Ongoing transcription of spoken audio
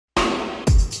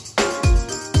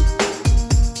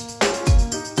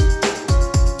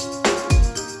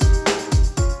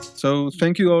So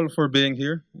thank you all for being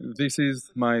here. This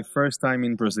is my first time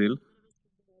in Brazil,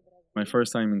 my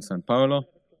first time in São Paulo.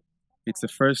 It's the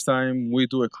first time we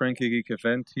do a Kranky Geek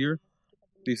event here.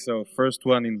 This is our first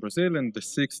one in Brazil and the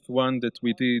sixth one that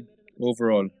we did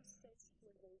overall.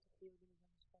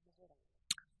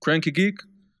 Kranky Geek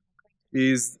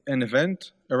is an event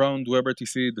around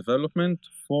WebRTC development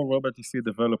for WebRTC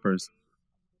developers.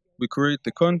 We create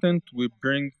the content, we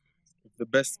bring the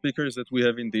best speakers that we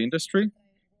have in the industry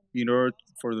in order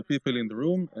for the people in the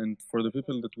room and for the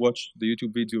people that watch the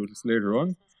YouTube videos later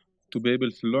on to be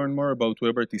able to learn more about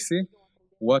WebRTC,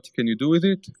 what can you do with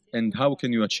it, and how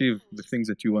can you achieve the things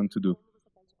that you want to do.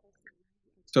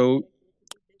 So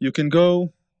you can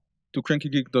go to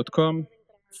krankygeek.com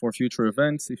for future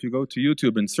events. If you go to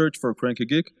YouTube and search for Kranky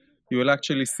Geek, you will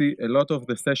actually see a lot of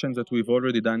the sessions that we've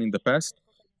already done in the past.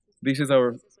 This is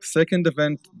our second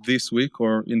event this week,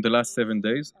 or in the last 7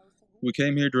 days. We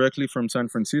came here directly from San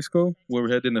Francisco, where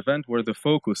we had an event where the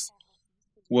focus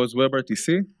was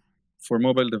WebRTC for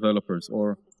mobile developers,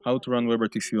 or how to run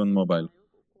WebRTC on mobile.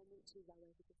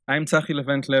 I'm Tsahi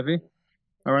Levy.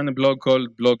 I run a blog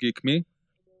called Blog Geek Me.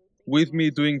 With me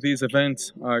doing these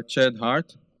events are Chad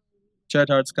Hart. Chad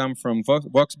Hart's come from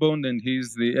Voxbone, and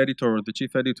he's the editor, or the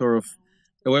chief editor of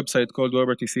a website called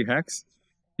WebRTC Hacks.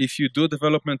 If you do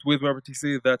development with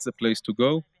WebRTC, that's the place to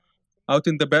go. Out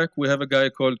in the back, we have a guy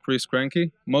called Chris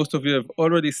Kranky. Most of you have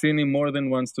already seen him more than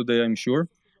once today, I'm sure.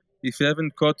 If he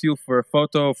haven't caught you for a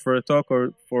photo, for a talk,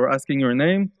 or for asking your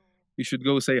name, you should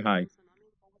go say hi.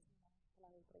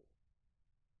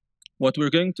 What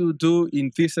we're going to do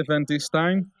in this event this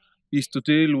time is to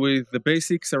deal with the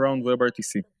basics around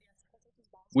WebRTC.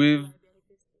 We've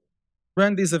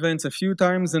ran these events a few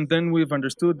times, and then we've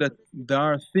understood that there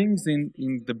are things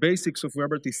in the basics of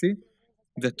WebRTC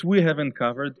that we haven't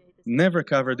covered, never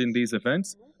covered in these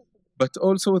events, but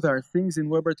also there are things in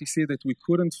WebRTC that we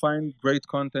couldn't find great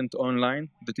content online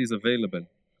that is available.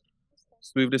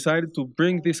 So we've decided to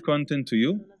bring this content to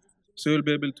you, so you'll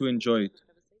be able to enjoy it.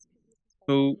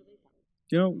 So,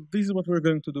 this is what we're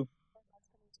going to do.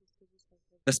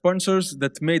 The sponsors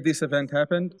that made this event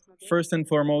happen, first and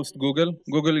foremost, Google.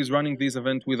 Google is running this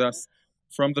event with us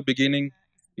from the beginning,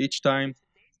 each time,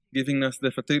 giving us the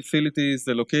facilities,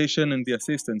 the location, and the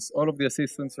assistance, all of the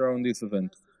assistance around this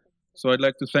event. So I'd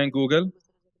like to thank Google.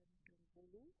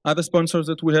 Other sponsors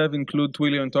that we have include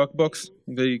Twilio and TalkBox.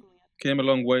 They came a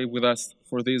long way with us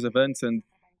for these events, and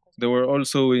they were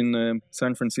also in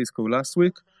San Francisco last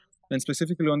week. And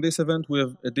specifically on this event, we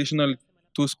have additional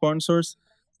 2 sponsors.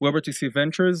 WebRTC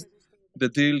Ventures,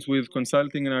 that deals with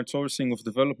consulting and outsourcing of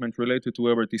development related to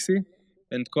WebRTC,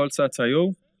 and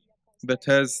Tsahi, that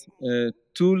has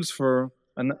tools for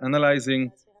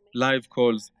analyzing live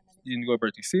calls in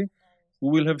WebRTC. We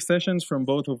will have sessions from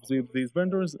both of these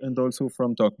vendors and also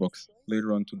from TalkBox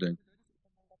later on today.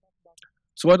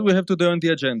 So what do we have today on the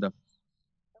agenda?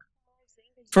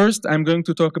 First, I'm going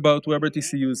to talk about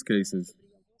WebRTC use cases,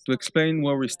 to explain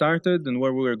where we started and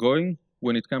where we are going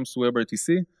when it comes to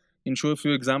WebRTC, and show a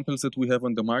few examples that we have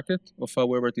on the market of how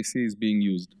WebRTC is being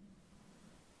used.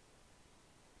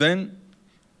 Then,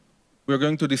 we're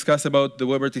going to discuss about the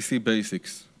WebRTC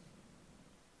basics.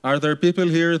 Are there people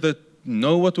here that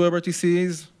know what WebRTC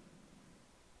is?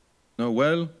 Know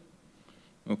well?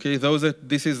 Okay, those that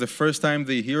this is the first time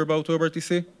they hear about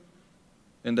WebRTC,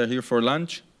 and they're here for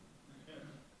lunch?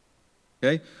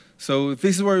 Okay, so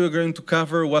this is where we're going to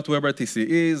cover what WebRTC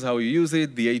is, how you use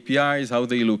it, the APIs, how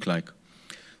they look like.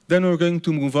 Then we're going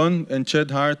to move on, and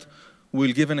Chad Hart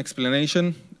will give an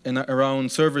explanation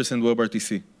around servers and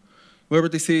WebRTC.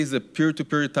 WebRTC is a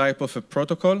peer-to-peer type of a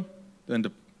protocol,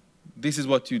 and this is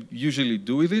what you usually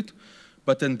do with it.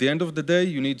 But at the end of the day,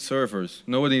 you need servers.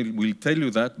 Nobody will tell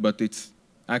you that, but it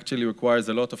actually requires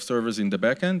a lot of servers in the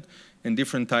backend and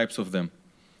different types of them.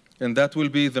 And that will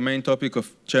be the main topic of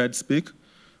Chad's speak.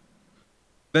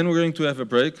 Then we're going to have a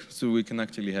break, so we can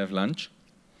actually have lunch.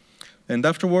 And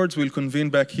afterwards, we'll convene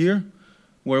back here,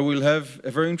 where we'll have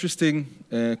a very interesting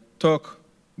talk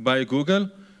by Google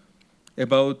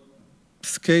about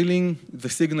scaling the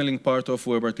signaling part of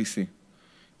WebRTC.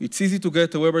 It's easy to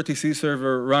get a WebRTC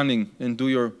server running and do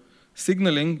your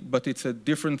signaling, but it's a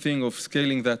different thing of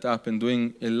scaling that up and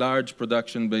doing a large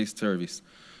production-based service.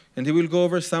 And he will go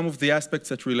over some of the aspects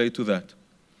that relate to that.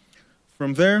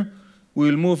 From there,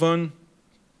 we'll move on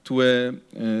to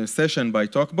a session by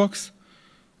TalkBox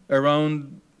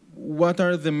around what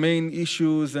are the main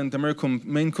issues and the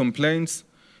main complaints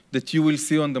that you will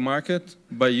see on the market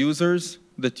by users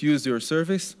that use your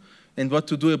service, and what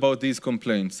to do about these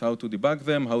complaints, how to debug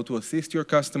them, how to assist your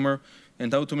customer,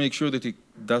 and how to make sure that it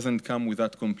doesn't come with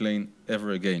that complaint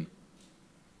ever again.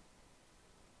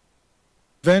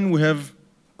 Then we have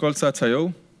called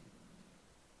Tsahi.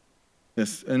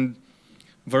 Yes, and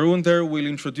Varun there will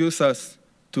introduce us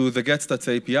to the GetStats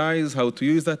APIs, how to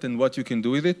use that, and what you can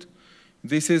do with it.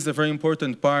 This is a very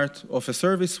important part of a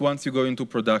service once you go into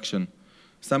production,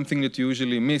 something that you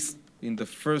usually miss in the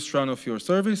first run of your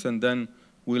service, and then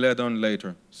we'll add on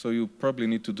later. So you probably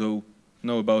need to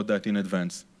know about that in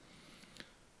advance.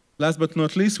 Last but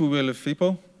not least, we will have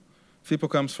Fippo. Fippo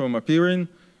comes from Appearing,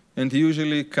 and he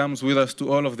usually comes with us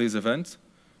to all of these events.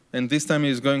 And this time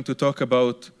he's going to talk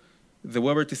about the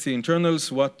WebRTC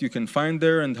internals, what you can find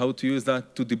there, and how to use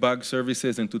that to debug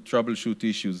services and to troubleshoot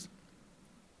issues.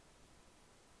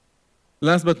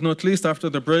 Last but not least, after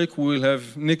the break, we will have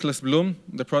Niklas Blum,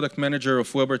 the product manager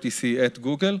of WebRTC at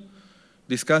Google,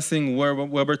 discussing where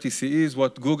WebRTC is,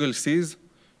 what Google sees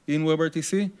in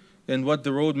WebRTC, and what the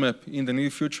roadmap in the near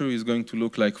future is going to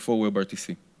look like for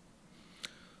WebRTC.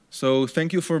 So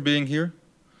thank you for being here,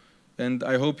 and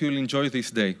I hope you'll enjoy this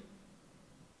day.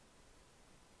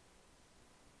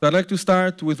 I'd like to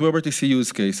start with WebRTC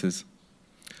use cases.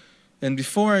 And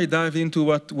before I dive into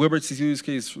what WebRTC use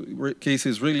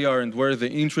cases really are and where the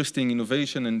interesting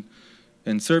innovation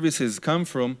and services come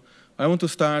from, I want to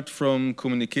start from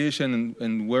communication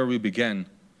and where we began.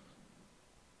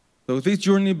 So this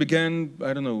journey began,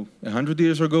 I don't know, 100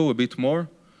 years ago, a bit more,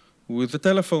 with the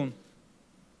telephone.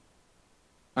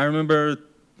 I remember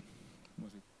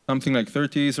something like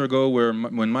 30 years ago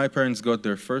when my parents got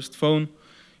their first phone.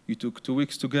 It took 2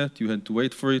 weeks to get. You had to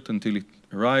wait for it until it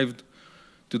arrived.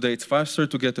 Today, it's faster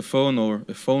to get a phone or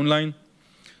a phone line.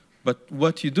 But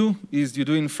what you do is you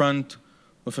do in front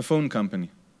of a phone company.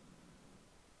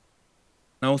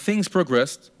 Now, things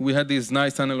progressed. We had these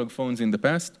nice analog phones in the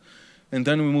past, and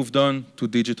then we moved on to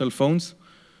digital phones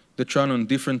that run on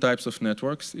different types of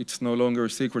networks. It's no longer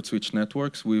secret switch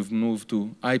networks. We've moved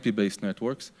to IP-based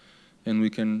networks, and we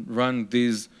can run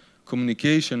these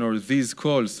communication or these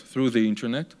calls through the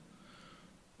internet.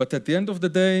 But at the end of the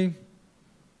day,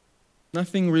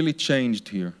 nothing really changed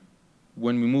here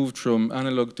when we moved from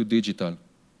analog to digital.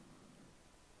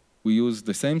 We use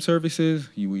the same services,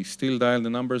 we still dial the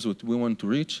numbers that we want to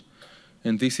reach,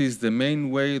 and this is the main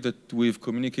way that we've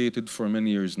communicated for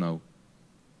many years now.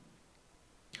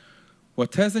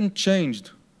 What hasn't changed,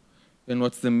 and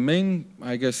what's the main,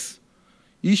 I guess,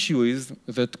 issue is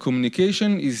that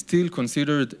communication is still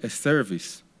considered a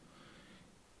service.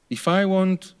 If I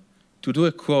want to do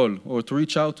a call or to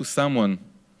reach out to someone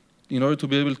in order to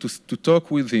be able to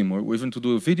talk with him or even to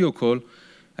do a video call,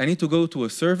 I need to go to a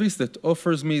service that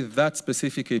offers me that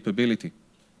specific capability.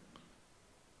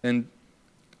 And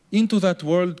into that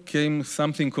world came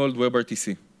something called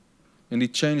WebRTC, and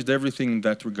it changed everything in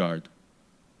that regard.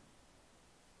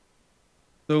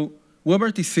 So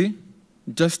WebRTC,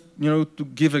 just to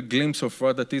give a glimpse of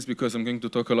what that is, because I'm going to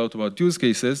talk a lot about use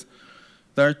cases,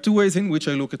 there are two ways in which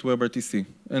I look at WebRTC.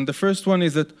 And the first one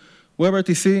is that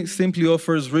WebRTC simply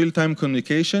offers real-time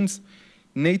communications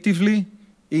natively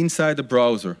inside the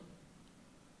browser.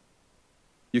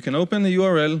 You can open a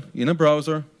URL in a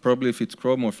browser, probably if it's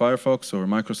Chrome or Firefox or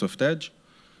Microsoft Edge.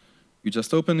 You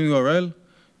just open a URL,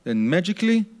 and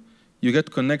magically, you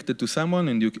get connected to someone,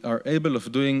 and you are able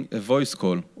of doing a voice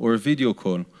call or a video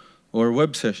call or a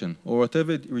web session or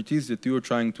whatever it is that you are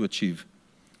trying to achieve.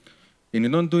 And you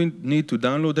don't need to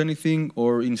download anything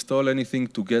or install anything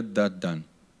to get that done.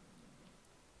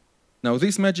 Now,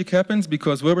 this magic happens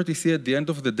because WebRTC, at the end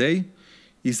of the day,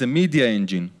 is a media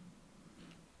engine.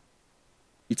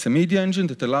 It's a media engine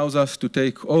that allows us to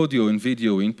take audio and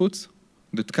video inputs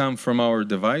that come from our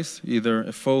device, either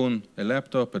a phone, a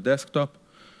laptop, a desktop,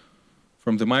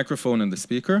 from the microphone and the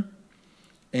speaker,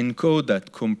 encode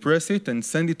that, compress it, and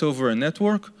send it over a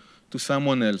network to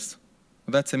someone else.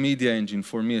 That's a media engine,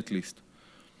 for me at least.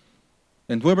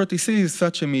 And WebRTC is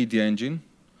such a media engine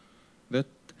that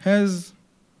has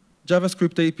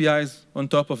JavaScript APIs on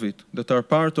top of it that are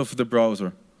part of the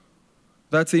browser.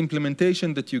 That's the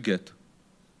implementation that you get.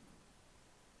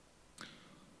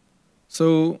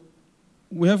 So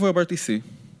we have WebRTC.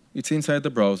 It's inside the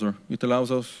browser. It allows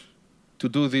us to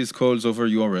do these calls over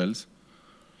URLs.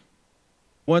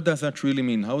 What does that really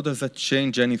mean? How does that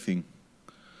change anything?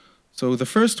 So the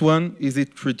first one is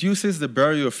it reduces the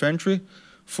barrier of entry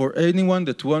for anyone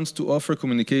that wants to offer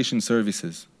communication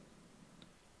services.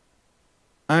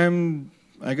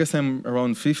 I guess I'm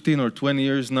around 15 or 20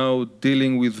 years now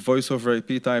dealing with voice over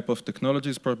IP type of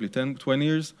technologies, probably 10, 20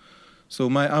 years. So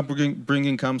my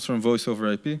upbringing comes from voice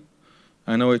over IP.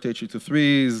 I know it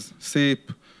HTTP3s,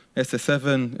 SIP,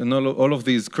 SS7, and all of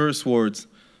these curse words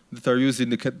that are used in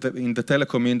the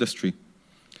telecom industry.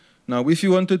 Now, if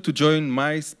you wanted to join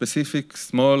my specific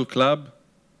small club,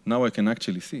 now I can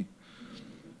actually see.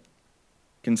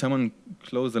 Can someone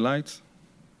close the lights?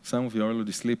 Some of you are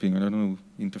already sleeping. I don't know,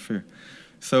 interfere.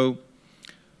 So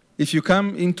if you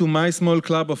come into my small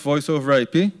club of voice over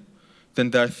IP,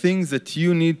 then there are things that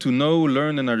you need to know,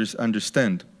 learn, and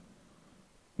understand.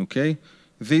 Okay?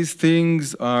 These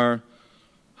things are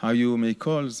how you make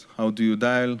calls, how do you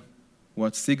dial,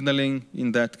 what's signaling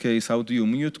in that case, how do you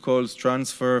mute calls,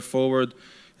 transfer, forward,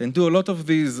 and do a lot of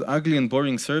these ugly and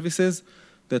boring services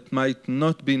that might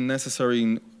not be necessary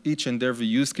in each and every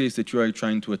use case that you are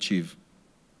trying to achieve.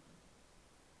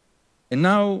 And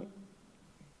now,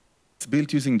 it's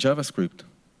built using JavaScript.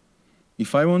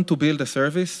 If I want to build a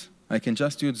service, I can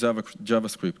just use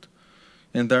JavaScript.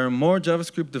 And there are more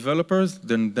JavaScript developers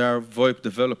than there are VoIP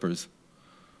developers.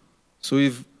 So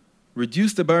we've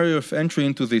reduced the barrier of entry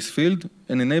into this field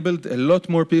and enabled a lot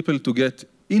more people to get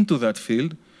into that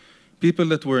field, people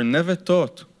that were never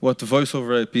taught what voice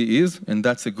over IP is, and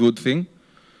that's a good thing,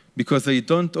 because they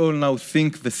don't all now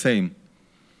think the same.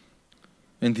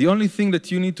 And the only thing that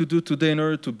you need to do today in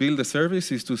order to build a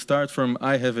service is to start from,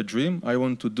 I have a dream, I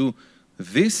want to do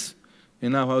this,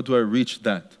 and now how do I reach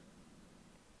that?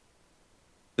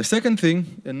 The second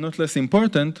thing, and not less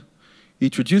important,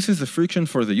 it reduces the friction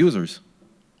for the users.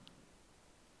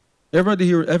 Everybody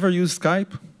here ever use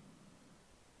Skype?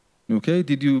 Okay,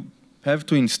 did you have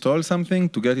to install something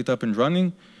to get it up and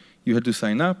running? You had to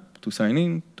sign up, to sign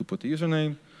in, to put a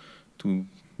username, to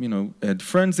add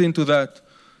friends into that.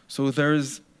 So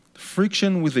there's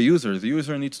friction with the user. The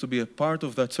user needs to be a part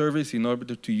of that service in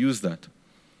order to use that.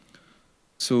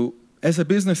 So as a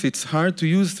business, it's hard to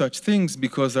use such things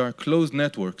because there are closed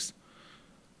networks.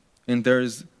 And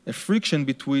there's a friction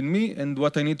between me and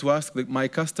what I need to ask my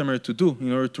customer to do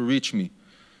in order to reach me.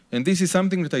 And this is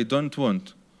something that I don't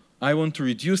want. I want to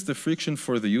reduce the friction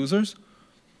for the users.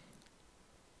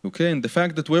 Okay, and the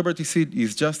fact that WebRTC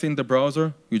is just in the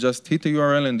browser, you just hit a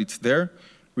URL and it's there,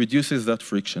 reduces that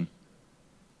friction.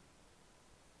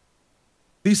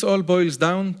 This all boils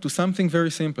down to something very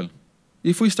simple.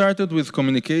 If we started with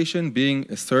communication being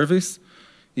a service,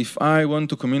 if I want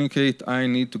to communicate, I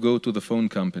need to go to the phone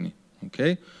company.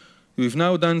 Okay? We've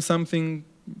now done something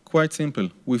quite simple.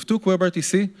 We've took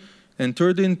WebRTC and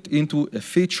turned it into a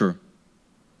feature.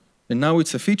 And now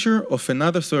it's a feature of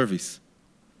another service.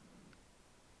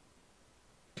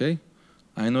 Okay?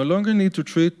 I no longer need to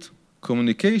treat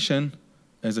communication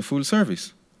as a full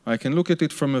service. I can look at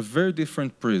it from a very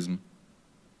different prism.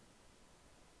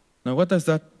 Now, what does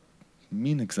that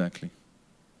mean exactly?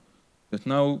 That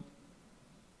now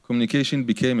communication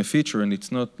became a feature and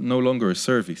it's no longer a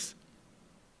service.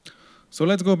 So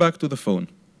let's go back to the phone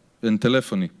and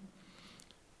telephony.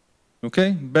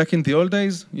 Okay, back in the old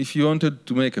days, if you wanted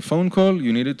to make a phone call,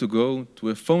 you needed to go to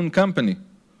a phone company.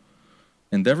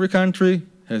 And every country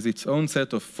has its own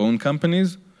set of phone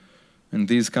companies, and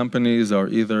these companies are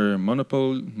either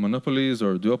monopolies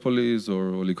or duopolies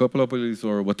or oligopolies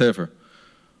or whatever.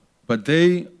 But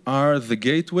they are the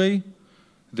gateway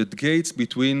that gates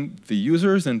between the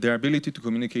users and their ability to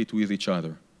communicate with each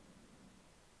other.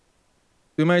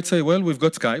 You might say, well, we've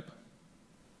got Skype.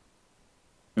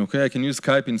 Okay, I can use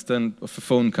Skype instead of a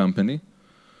phone company.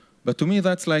 But to me,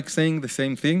 that's like saying the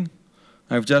same thing.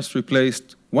 I've just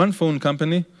replaced one phone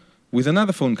company with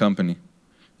another phone company.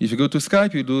 If you go to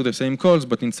Skype, you do the same calls,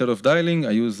 but instead of dialing,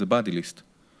 I use the buddy list.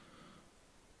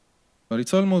 But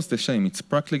it's almost the same. It's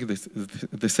practically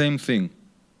the same thing.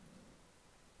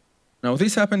 Now,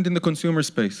 this happened in the consumer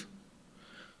space.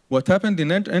 What happened in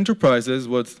enterprises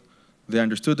was they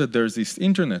understood that there's this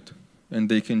internet, and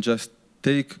they can just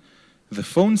take the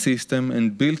phone system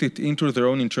and build it into their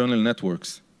own internal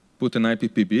networks, put an IP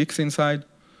PBX inside,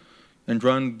 and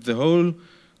run the whole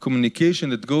communication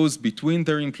that goes between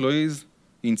their employees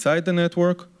inside the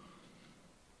network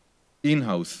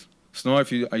in-house. So now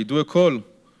if I do a call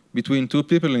between two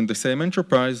people in the same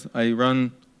enterprise, I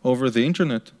run over the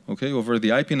internet, okay, over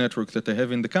the IP network that I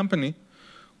have in the company,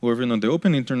 or even on the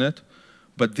open internet,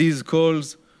 but these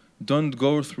calls don't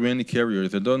go through any carrier.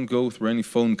 They don't go through any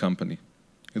phone company.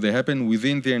 They happen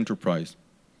within the enterprise.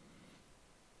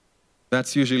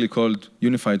 That's usually called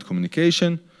unified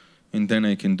communication, and then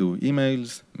I can do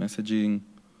emails, messaging,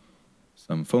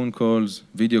 some phone calls,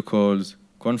 video calls,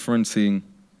 conferencing,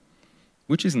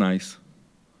 which is nice,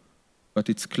 but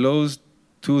it's closed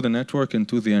to the network and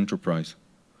to the enterprise.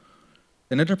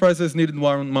 And enterprises needed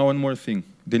one more thing.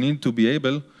 They need to be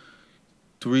able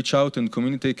to reach out and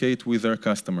communicate with their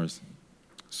customers.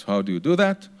 So how do you do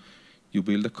that? You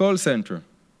build a call center.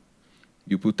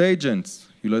 You put agents.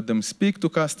 You let them speak to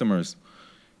customers.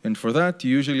 And for that,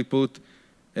 you usually put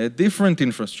a different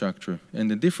infrastructure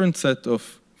and a different set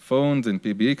of phones and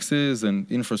PBXs and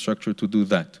infrastructure to do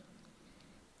that.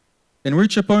 And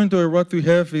reach a point where what we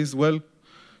have is, well,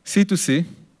 C2C,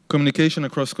 communication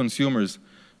across consumers,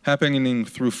 happening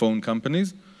through phone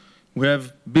companies. We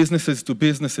have businesses to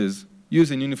businesses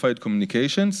using unified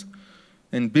communications,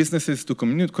 and businesses to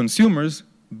consumers,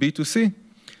 B2C,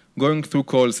 going through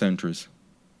call centers.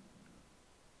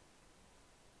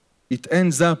 It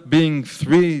ends up being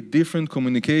 3 different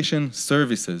communication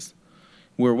services,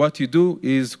 where what you do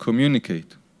is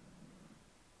communicate.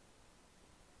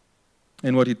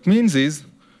 And what it means is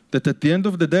that at the end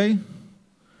of the day,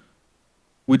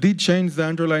 we did change the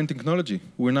underlying technology.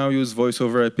 We now use voice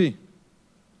over IP.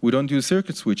 We don't use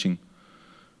circuit switching.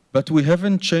 But we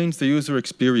haven't changed the user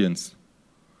experience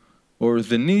or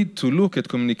the need to look at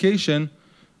communication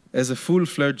as a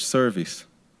full-fledged service.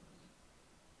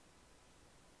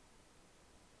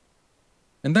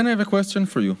 And then I have a question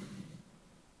for you.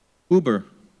 Uber,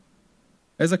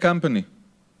 as a company,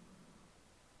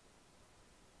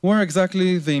 who are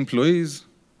exactly the employees?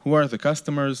 Who are the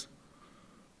customers?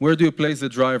 Where do you place the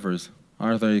drivers?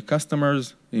 Are they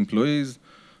customers, employees?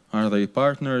 Are they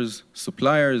partners,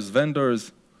 suppliers,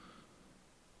 vendors?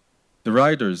 The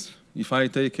riders. If I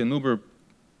take an Uber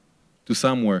to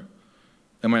somewhere,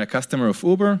 am I a customer of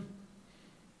Uber?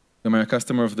 Am I a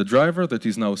customer of the driver that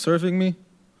is now serving me?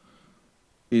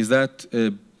 Is that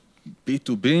a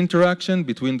B2B interaction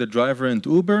between the driver and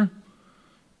Uber?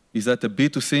 Is that a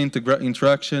B2C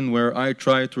interaction where I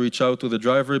try to reach out to the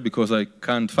driver because I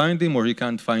can't find him or he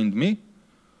can't find me?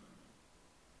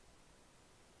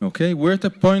 Okay, we're at a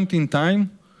point in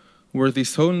time where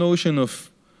this whole notion of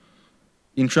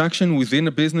interaction within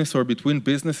a business or between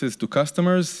businesses to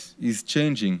customers is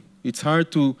changing. It's hard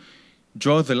to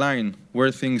draw the line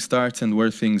where things start and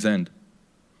where things end.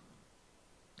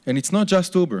 And it's not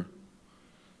just Uber.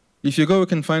 If you go, you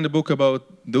can find a book about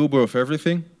the Uber of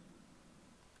everything.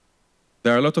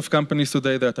 There are a lot of companies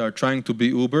today that are trying to be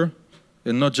Uber,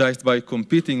 and not just by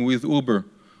competing with Uber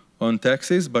on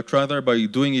taxis, but rather by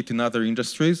doing it in other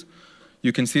industries.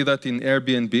 You can see that in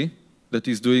Airbnb, that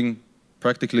is doing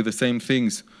practically the same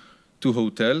things to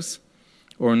hotels,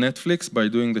 or Netflix by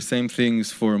doing the same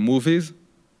things for movies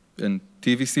and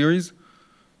TV series.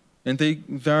 And they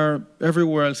are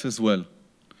everywhere else as well.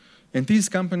 And these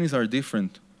companies are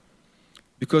different,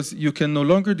 because you can no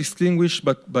longer distinguish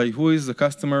by who is the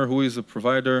customer, who is the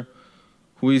provider,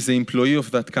 who is the employee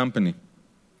of that company.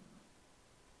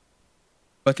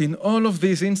 But in all of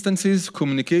these instances,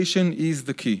 communication is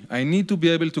the key. I need to be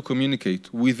able to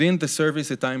communicate within the service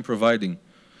that I'm providing.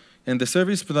 And the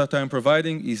service that I'm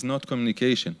providing is not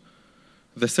communication.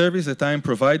 The service that I'm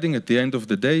providing at the end of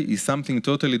the day is something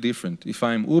totally different. If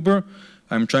I'm Uber,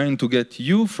 I'm trying to get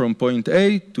you from point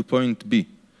A to point B.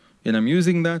 And I'm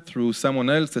using that through someone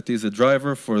else that is a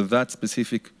driver for that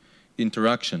specific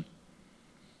interaction.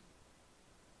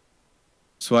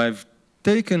 So I've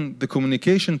taken the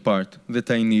communication part that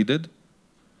I needed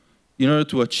in order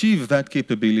to achieve that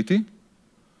capability,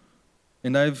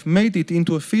 and I've made it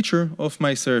into a feature of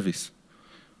my service.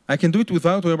 I can do it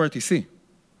without WebRTC,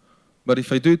 but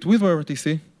if I do it with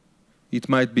WebRTC, it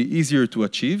might be easier to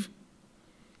achieve,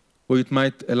 or it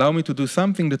might allow me to do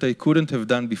something that I couldn't have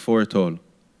done before at all.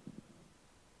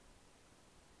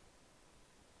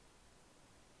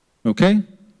 Okay,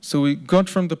 so we got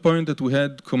from the point that we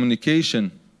had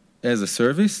communication as a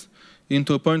service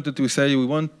into a point that we say we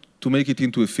want to make it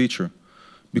into a feature,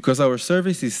 because our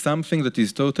service is something that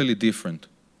is totally different.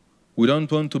 We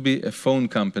don't want to be a phone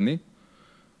company.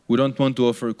 We don't want to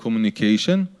offer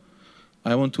communication.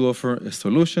 I want to offer a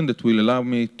solution that will allow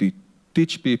me to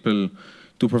teach people,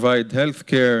 to provide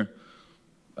healthcare,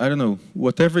 I don't know,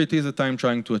 whatever it is that I'm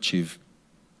trying to achieve.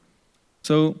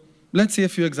 So let's see a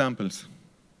few examples.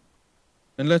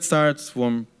 And let's start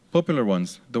from popular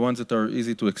ones, the ones that are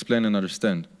easy to explain and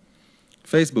understand.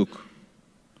 Facebook.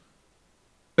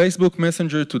 Facebook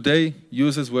Messenger today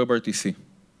uses WebRTC.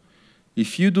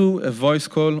 If you do a voice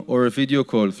call or a video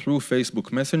call through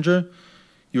Facebook Messenger,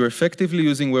 you're effectively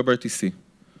using WebRTC,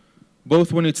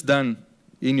 both when it's done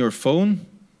in your phone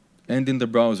and in the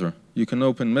browser. You can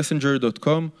open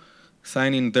messenger.com,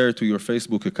 sign in there to your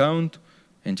Facebook account,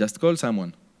 and just call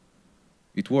someone.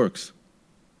 It works.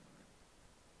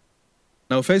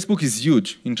 Now, Facebook is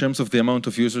huge in terms of the amount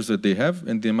of users that they have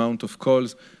and the amount of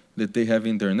calls that they have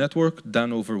in their network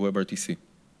done over WebRTC.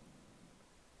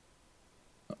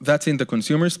 That's in the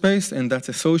consumer space, and that's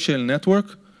a social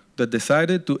network that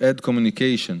decided to add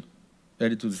communication.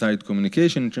 Decided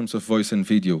communication in terms of voice and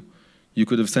video. You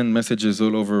could have sent messages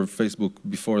all over Facebook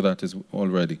before that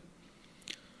already.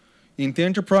 In the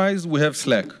enterprise, we have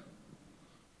Slack.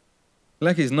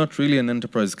 Slack is not really an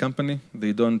enterprise company.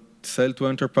 They don't sell to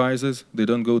enterprises. They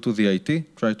don't go to the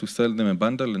IT, try to sell them a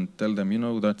bundle and tell them, you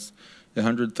know, that's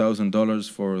 $100,000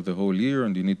 for the whole year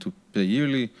and you need to pay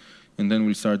yearly, and then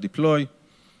we'll start deploy.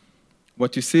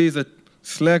 What you see is that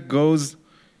Slack goes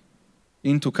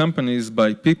into companies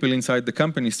by people inside the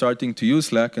company starting to use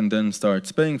Slack and then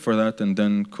starts paying for that and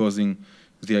then causing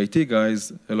the IT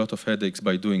guys a lot of headaches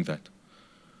by doing that.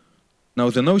 Now,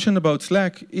 the notion about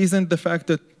Slack isn't the fact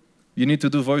that you need to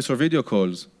do voice or video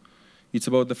calls. It's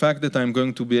about the fact that I'm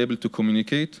going to be able to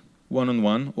communicate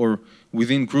one-on-one or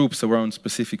within groups around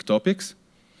specific topics.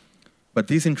 But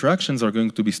these interactions are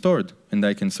going to be stored, and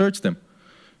I can search them.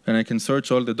 And I can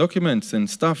search all the documents and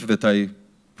stuff that I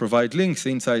provide links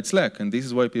inside Slack, and this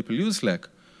is why people use Slack.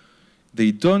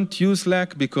 They don't use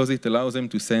Slack because it allows them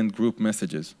to send group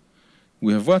messages.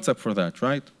 We have WhatsApp for that,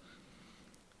 right?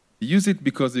 You use it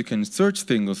because you can search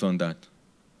things on that,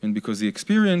 and because the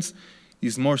experience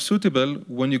is more suitable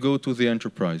when you go to the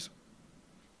enterprise.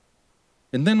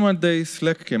 And then one day,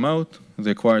 Slack came out,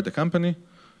 they acquired the company.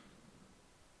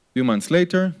 A few months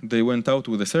later, they went out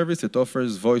with a service that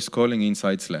offers voice calling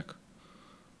inside Slack.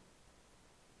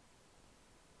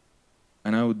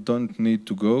 And I don't need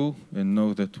to go and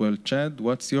know that, well, Chad,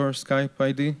 what's your Skype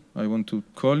ID? I want to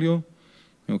call you.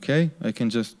 Okay, I can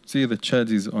just see that Chad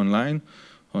is online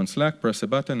on Slack, press a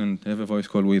button, and have a voice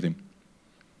call with him.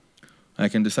 I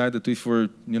can decide that if we're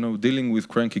dealing with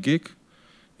Kranky Geek,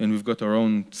 and we've got our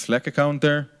own Slack account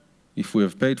there, if we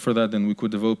have paid for that, then we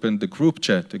could have opened the group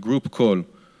chat, a group call,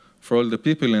 for all the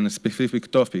people in a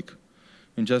specific topic,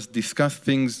 and just discuss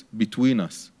things between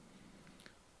us.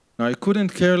 Now, I couldn't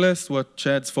care less what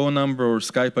Chad's phone number or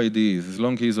Skype ID is. As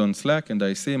long as he's on Slack and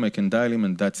I see him, I can dial him,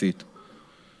 and that's it.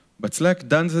 But Slack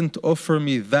doesn't offer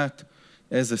me that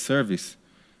as a service.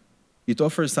 It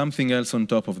offers something else on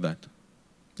top of that.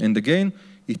 And again,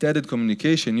 it added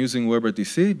communication using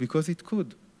WebRTC because it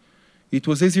could. It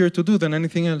was easier to do than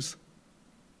anything else.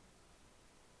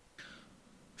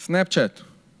 Snapchat,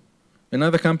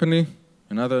 another company,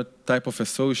 another type of a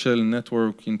social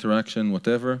network interaction,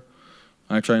 whatever.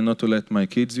 I try not to let my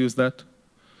kids use that.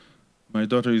 My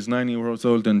daughter is 9 years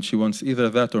old and she wants either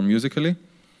that or Musical.ly.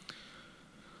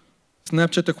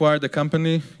 Snapchat acquired a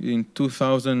company in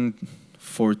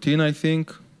 2014, I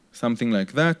think, something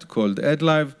like that, called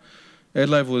AdLive.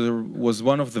 AdLive was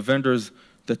one of the vendors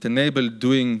that enabled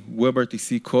doing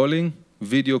WebRTC calling,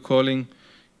 video calling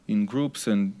in groups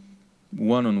and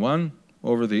one-on-one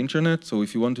over the internet. So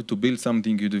if you wanted to build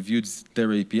something, you'd have used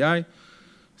their API.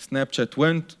 Snapchat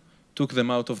went, took them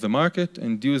out of the market,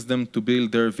 and used them to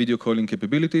build their video calling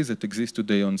capabilities that exist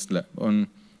today on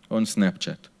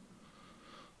Snapchat.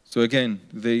 So again,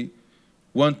 they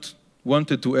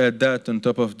wanted to add that on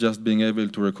top of just being able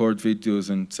to record videos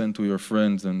and send to your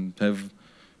friends and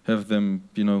have them,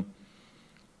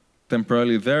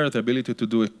 temporarily there, the ability to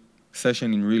do a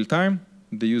session in real time.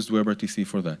 They used WebRTC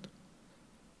for that.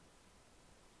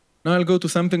 Now I'll go to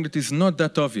something that is not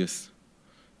that obvious.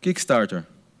 Kickstarter.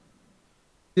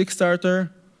 Kickstarter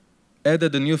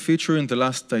added a new feature in the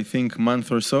last, I think,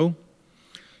 month or so,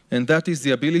 and that is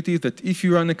the ability that if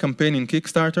you run a campaign in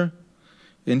Kickstarter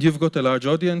and you've got a large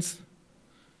audience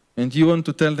and you want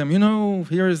to tell them,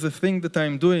 here is the thing that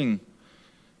I'm doing,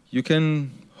 you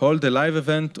can hold a live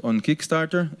event on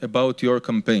Kickstarter about your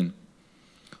campaign.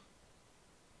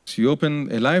 So you open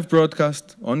a live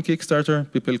broadcast on Kickstarter,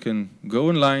 people can go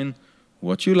online,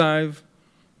 watch you live,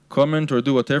 comment or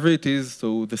do whatever it is,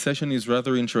 so the session is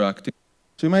rather interactive.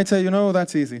 So you might say,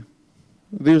 that's easy.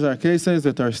 These are cases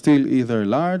that are still either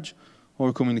large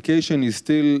or communication is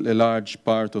still a large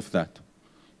part of that.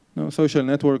 Social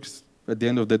networks, at the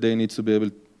end of the day, needs to be able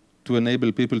to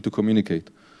enable people to communicate.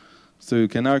 So you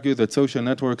can argue that social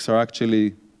networks are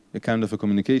actually a kind of a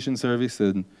communication service,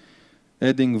 and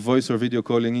adding voice or video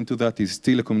calling into that is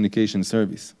still a communication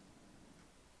service.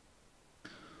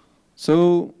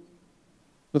 So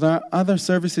there are other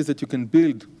services that you can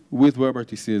build with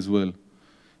WebRTC as well.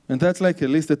 And that's like a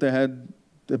list that I had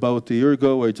about a year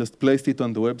ago. I just placed it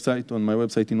on the website, on my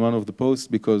website in one of the posts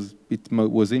because it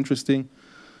was interesting.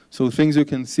 So things you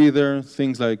can see there,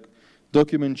 things like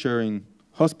document sharing,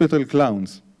 hospital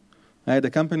clowns. I had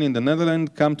a company in the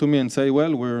Netherlands come to me and say,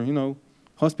 well, we're,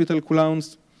 hospital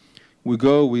clowns. We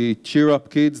go, we cheer up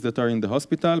kids that are in the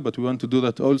hospital, but we want to do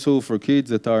that also for kids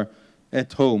that are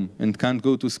at home and can't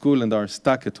go to school and are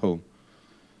stuck at home.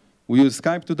 We use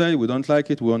Skype today, we don't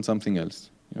like it, we want something else.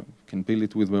 You can build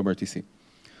it with WebRTC.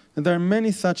 And there are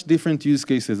many such different use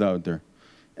cases out there.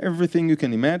 Everything you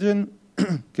can imagine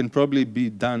can probably be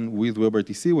done with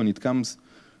WebRTC when it comes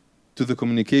to the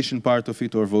communication part of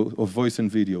it or of voice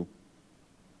and video.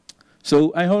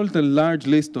 So I hold a large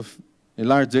list of a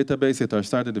large database that I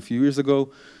started a few years ago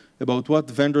about what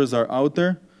vendors are out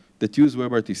there that use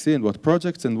WebRTC and what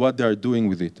projects and what they are doing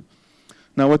with it.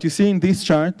 Now, what you see in this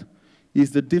chart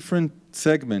is the different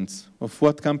segments of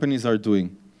what companies are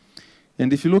doing.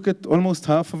 And if you look at almost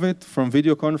half of it, from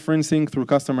video conferencing through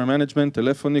customer management,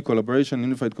 telephony, collaboration,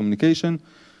 unified communication,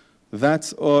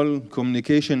 that's all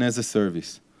communication as a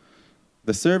service.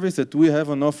 The service that we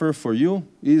have on offer for you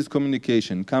is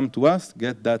communication. Come to us,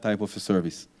 get that type of a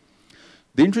service.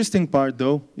 The interesting part,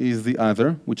 though, is the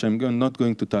other, which I'm not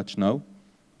going to touch now.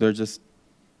 There are just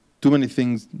too many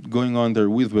things going on there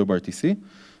with WebRTC.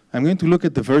 I'm going to look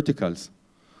at the verticals.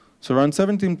 So around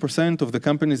 17% of the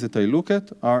companies that I look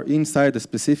at are inside a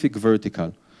specific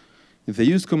vertical. They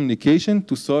use communication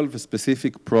to solve a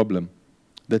specific problem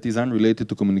that is unrelated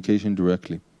to communication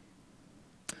directly.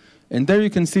 And there you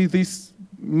can see this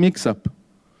mix-up.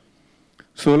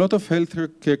 So a lot of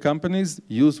healthcare companies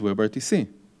use WebRTC.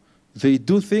 They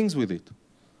do things with it.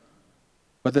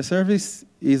 But the service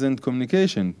isn't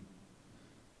communication.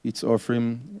 It's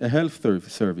offering a health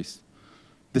service.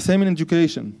 The same in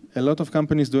education. A lot of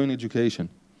companies do in education.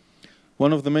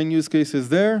 One of the main use cases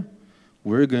there,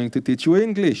 we're going to teach you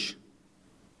English.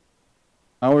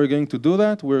 How are we going to do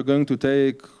that? We're going to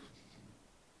take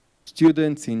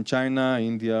students in China,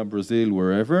 India, Brazil,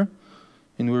 wherever,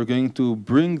 and we're going to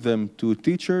bring them to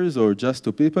teachers or just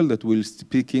to people that will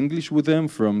speak English with them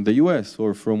from the US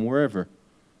or from wherever.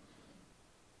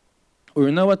 Or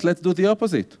you know what, let's do the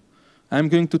opposite. I'm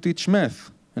going to teach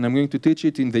math, and I'm going to teach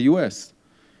it in the US.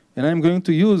 And I'm going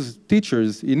to use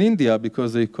teachers in India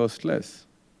because they cost less.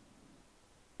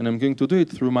 And I'm going to do it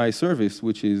through my service,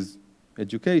 which is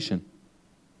education.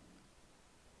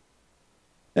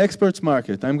 Experts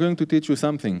market. I'm going to teach you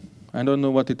something. I don't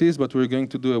know what it is, but we're going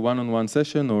to do a one-on-one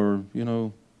session or,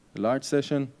 a large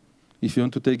session. If you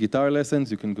want to take guitar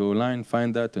lessons, you can go online,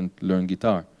 find that, and learn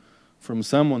guitar from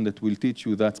someone that will teach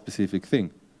you that specific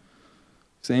thing.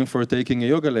 Same for taking a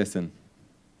yoga lesson.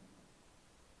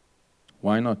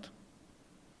 Why not?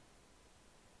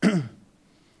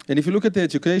 And if you look at the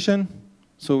education,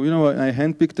 so I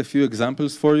handpicked a few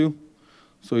examples for you,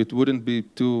 so it wouldn't be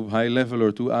too high level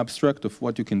or too abstract of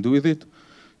what you can do with it.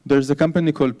 There's a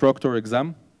company called Proctor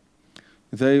Exam.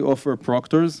 They offer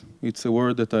proctors. It's a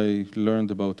word that I learned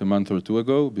about a month or two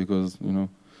ago because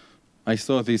I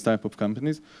saw these type of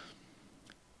companies.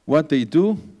 What they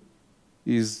do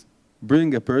is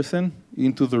bring a person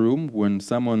into the room when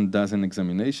someone does an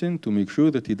examination to make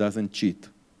sure that he doesn't cheat.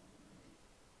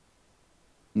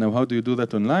 Now, how do you do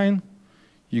that online?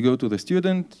 You go to the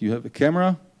student, you have a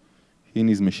camera in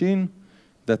his machine,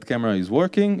 that camera is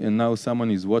working, and now someone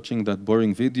is watching that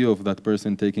boring video of that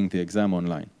person taking the exam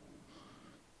online.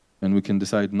 And we can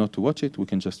decide not to watch it, we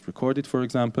can just record it, for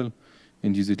example,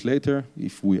 and use it later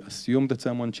if we assume that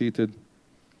someone cheated.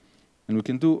 And we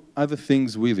can do other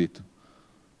things with it.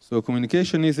 So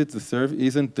communication isn't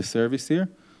the service here,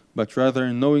 but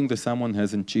rather knowing that someone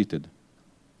hasn't cheated.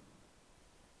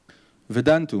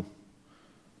 Vedantu.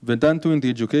 Vedantu in the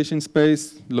education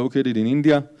space, located in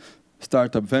India,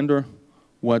 startup vendor.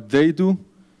 What they do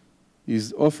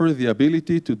is offer the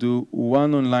ability to do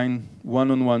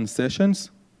one-on-one sessions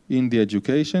in the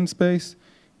education space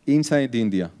inside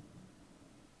India.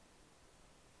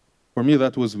 For me,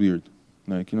 that was weird.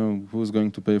 Like, who's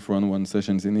going to pay for one-on-one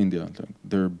sessions in India? Like,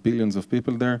 there are billions of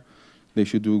people there. They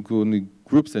should do only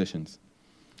group sessions.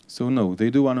 So no, they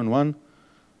do one-on-one.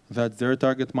 That's their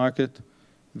target market.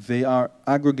 They are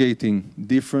aggregating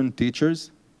different teachers.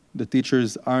 The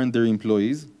teachers aren't their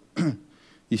employees.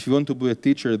 If you want to be a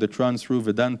teacher that runs through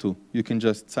Vedantu, you can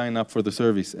just sign up for the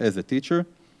service as a teacher.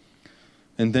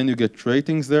 And then you get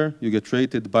ratings there. You get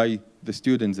rated by the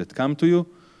students that come to you.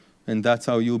 And that's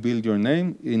how you build your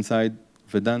name inside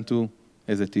Vedantu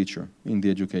as a teacher in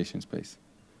the education space.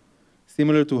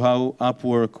 Similar to how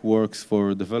Upwork works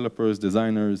for developers,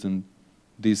 designers, and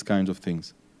these kinds of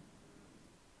things.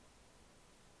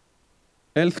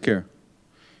 Healthcare.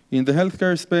 In the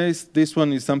healthcare space, this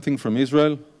one is something from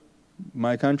Israel,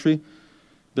 my country.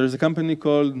 There's a company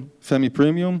called Femi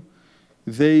Premium.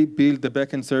 They build the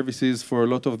backend services for a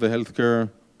lot of the healthcare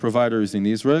providers in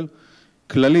Israel.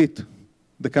 Clalit,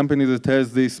 the company that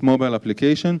has this mobile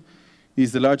application,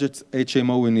 is the largest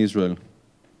HMO in Israel.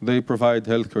 They provide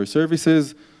healthcare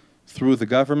services through the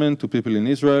government to people in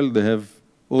Israel. They have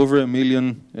over 1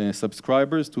 million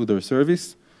subscribers to their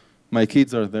service. My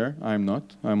kids are there, I'm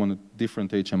not. I'm on a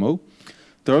different HMO.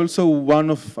 They're also one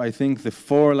of, I think, the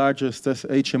 4 largest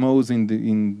HMOs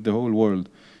in the whole world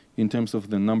in terms of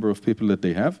the number of people that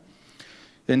they have.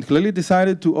 And Clalit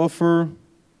decided to offer,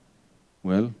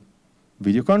 well,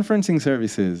 video conferencing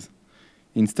services.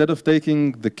 Instead of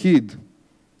taking the kid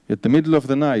at the middle of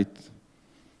the night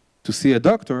to see a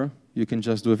doctor, you can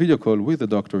just do a video call with the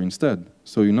doctor instead.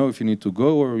 So you know if you need to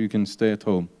go or you can stay at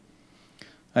home.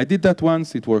 I did that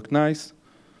once, it worked nice.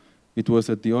 It was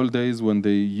at the old days when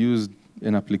they used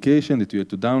an application that you had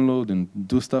to download and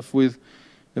do stuff with.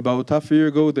 About half a year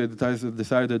ago, they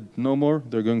decided no more.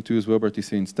 They're going to use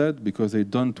WebRTC instead because they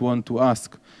don't want to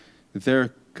ask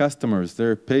their customers,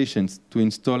 their patients, to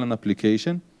install an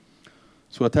application.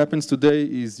 So what happens today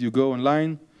is you go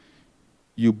online,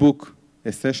 you book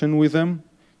a session with them,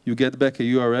 you get back a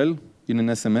URL in an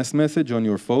SMS message on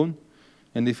your phone,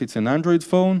 and if it's an Android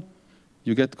phone,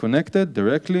 you get connected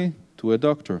directly to a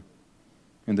doctor.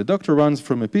 And the doctor runs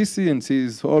from a PC and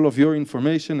sees all of your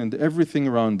information and everything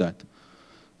around that.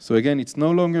 So again, it's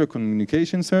no longer a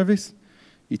communication service.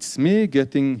 It's me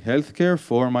getting healthcare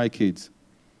for my kids.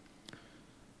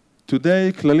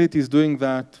 Today, Clalit is doing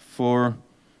that for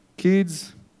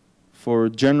kids, for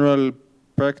general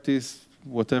practice,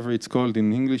 whatever it's called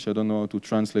in English. I don't know how to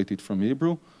translate it from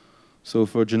Hebrew. So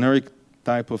for generic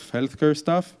type of healthcare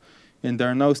stuff. And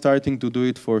they're now starting to do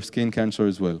it for skin cancer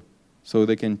as well. So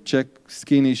they can check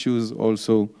skin issues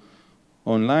also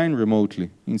online remotely,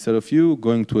 instead of you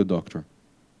going to a doctor.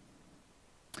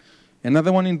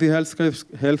 Another one in the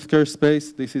healthcare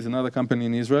space, this is another company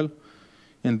in Israel.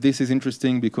 And this is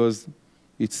interesting because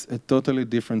it's a totally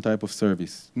different type of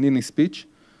service. Nini Speech,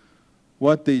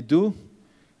 what they do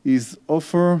is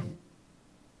offer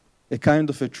a kind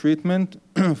of a treatment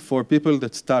for people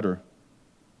that stutter.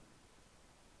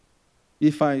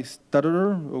 If I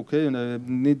stutter, okay, and I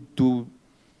need to,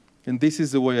 and this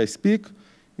is the way I speak,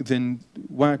 then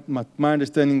my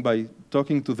understanding by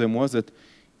talking to them was that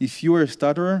if you are a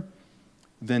stutterer,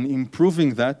 then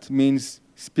improving that means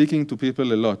speaking to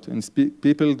people a lot, and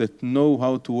people that know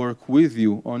how to work with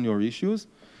you on your issues,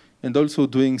 and also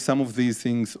doing some of these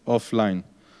things offline.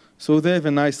 So they have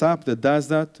a nice app that does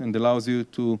that and allows you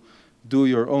to do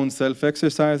your own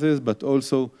self-exercises, but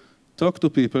also talk to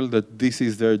people that this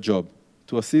is their job,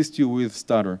 to assist you with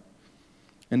stutter.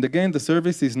 And again, the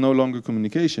service is no longer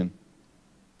communication.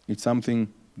 It's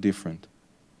something different.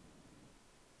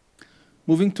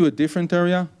 Moving to a different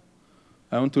area,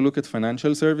 I want to look at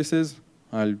financial services.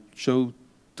 I'll show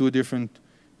two different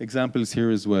examples here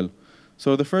as well.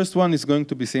 So the first one is going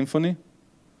to be Symphony.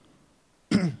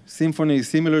 Symphony is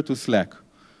similar to Slack.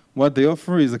 What they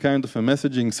offer is a kind of a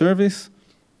messaging service,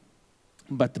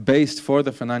 but based for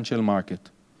the financial market.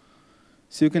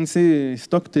 So you can see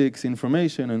stock ticks,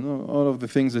 information, and all of the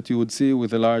things that you would see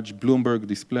with a large Bloomberg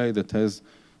display that has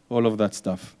all of that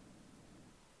stuff.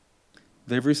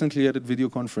 They've recently added video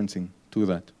conferencing to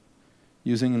that,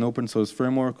 using an open source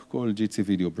framework called Jitsi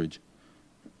Video Bridge.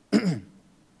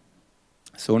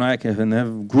 So now I can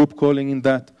have group calling in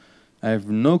that. I have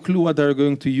no clue what they're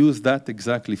going to use that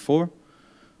exactly for,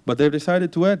 but they've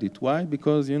decided to add it. Why?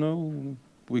 Because, you know,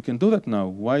 we can do that now.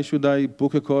 Why should I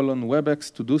book a call on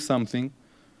WebEx to do something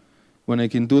when I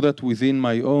can do that within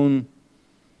my own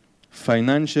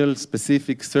financial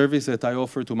specific service that I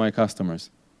offer to my customers?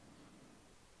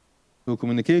 So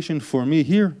communication for me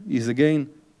here is, again,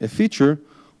 a feature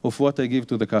of what I give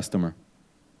to the customer.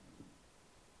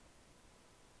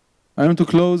 I want to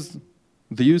close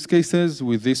the use cases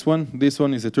with this one. This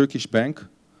one is a Turkish bank.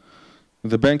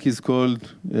 The bank is called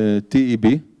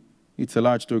TEB. It's a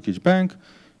large Turkish bank,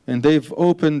 and they've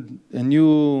opened a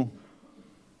new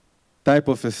type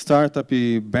of a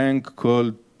startup-y bank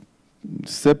called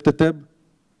Septeteb,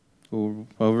 or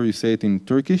however you say it in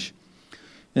Turkish.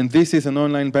 And this is an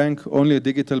online bank, only a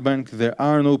digital bank. There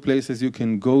are no places you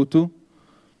can go to.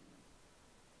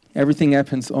 Everything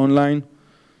happens online,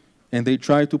 and they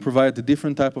try to provide a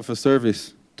different type of a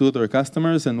service to their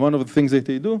customers. And one of the things that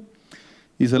they do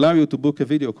is allow you to book a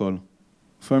video call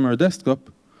from your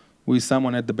desktop with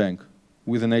someone at the bank,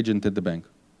 with an agent at the bank.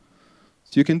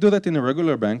 So you can do that in a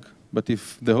regular bank, but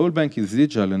if the whole bank is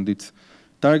digital and it's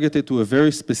targeted to a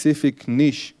very specific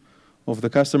niche of the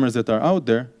customers that are out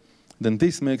there, then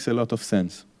this makes a lot of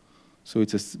sense. So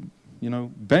it's a,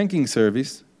 banking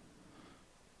service,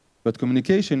 but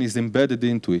communication is embedded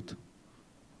into it.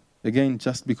 Again,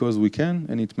 just because we can,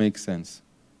 and it makes sense.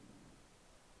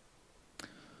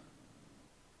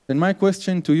 And my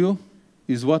question to you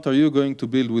is, what are you going to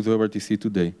build with WebRTC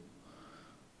today?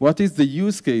 What is the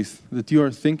use case that you are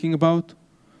thinking about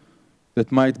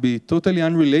that might be totally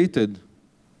unrelated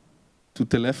to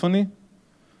telephony,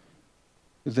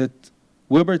 that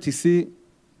WebRTC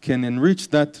can enrich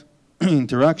that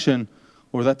interaction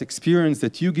or that experience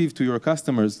that you give to your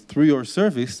customers through your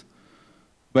service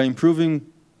by improving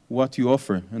what you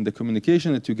offer and the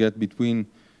communication that you get between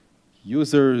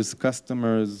users,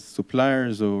 customers,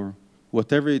 suppliers, or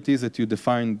whatever it is that you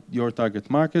define your target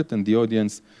market and the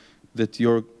audience that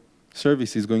your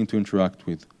service is going to interact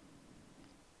with.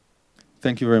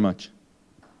 Thank you very much.